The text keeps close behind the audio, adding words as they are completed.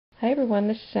Hi everyone,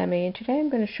 this is Emmy, and today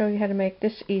I'm going to show you how to make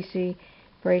this easy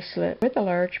bracelet with a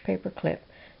large paper clip.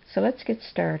 So let's get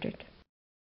started.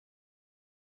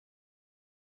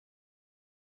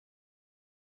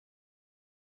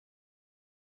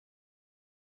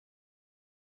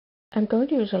 I'm going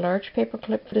to use a large paper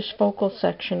clip for this focal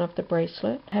section of the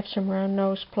bracelet. I have some round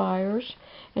nose pliers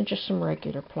and just some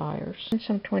regular pliers and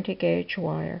some 20 gauge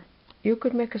wire. You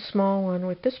could make a small one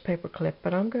with this paper clip,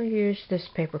 but I'm going to use this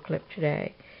paper clip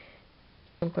today.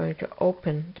 I'm going to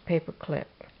open the paper clip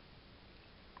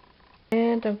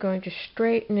and I'm going to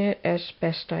straighten it as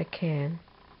best I can.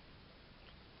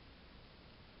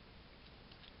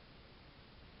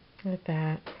 Like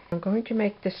that. I'm going to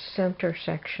make this center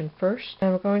section first.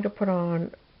 I'm going to put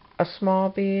on a small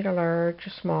bead, a large,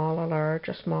 a small, a large,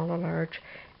 a small, a large,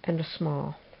 and a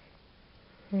small.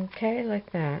 Okay,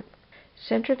 like that.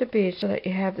 Center the bead so that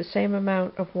you have the same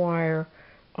amount of wire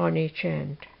on each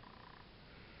end.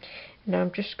 Now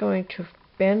I'm just going to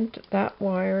bend that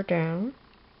wire down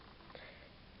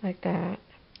like that,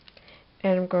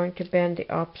 and I'm going to bend the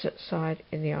opposite side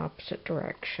in the opposite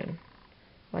direction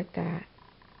like that.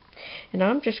 And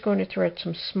I'm just going to thread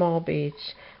some small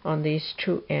beads on these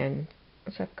two ends.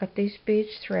 So I've got these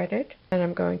beads threaded, and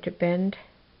I'm going to bend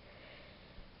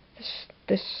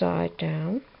this side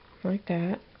down like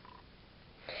that.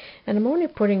 And I'm only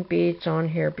putting beads on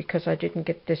here because I didn't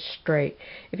get this straight.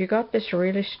 If you got this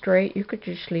really straight, you could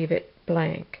just leave it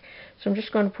blank. So I'm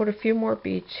just going to put a few more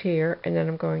beads here, and then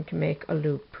I'm going to make a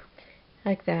loop.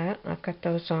 Like that. I've got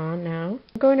those on now.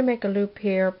 I'm going to make a loop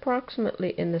here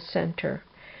approximately in the center.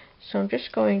 So I'm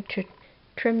just going to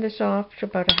trim this off to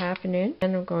about 1/2 inch,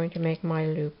 and I'm going to make my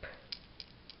loop.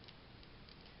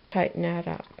 Tighten that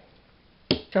up.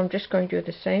 So I'm just going to do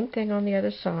the same thing on the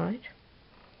other side.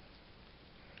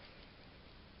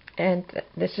 And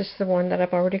this is the one that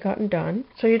I've already gotten done.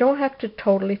 So you don't have to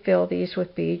totally fill these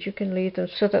with beads. You can leave them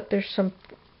so that there's some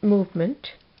movement.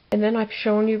 And then I've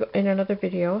shown you in another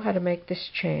video how to make this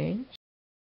chain.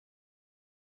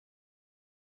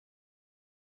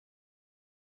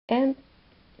 And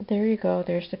there you go.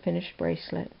 There's the finished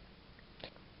bracelet.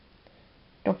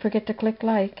 Don't forget to click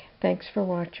like. Thanks for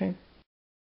watching.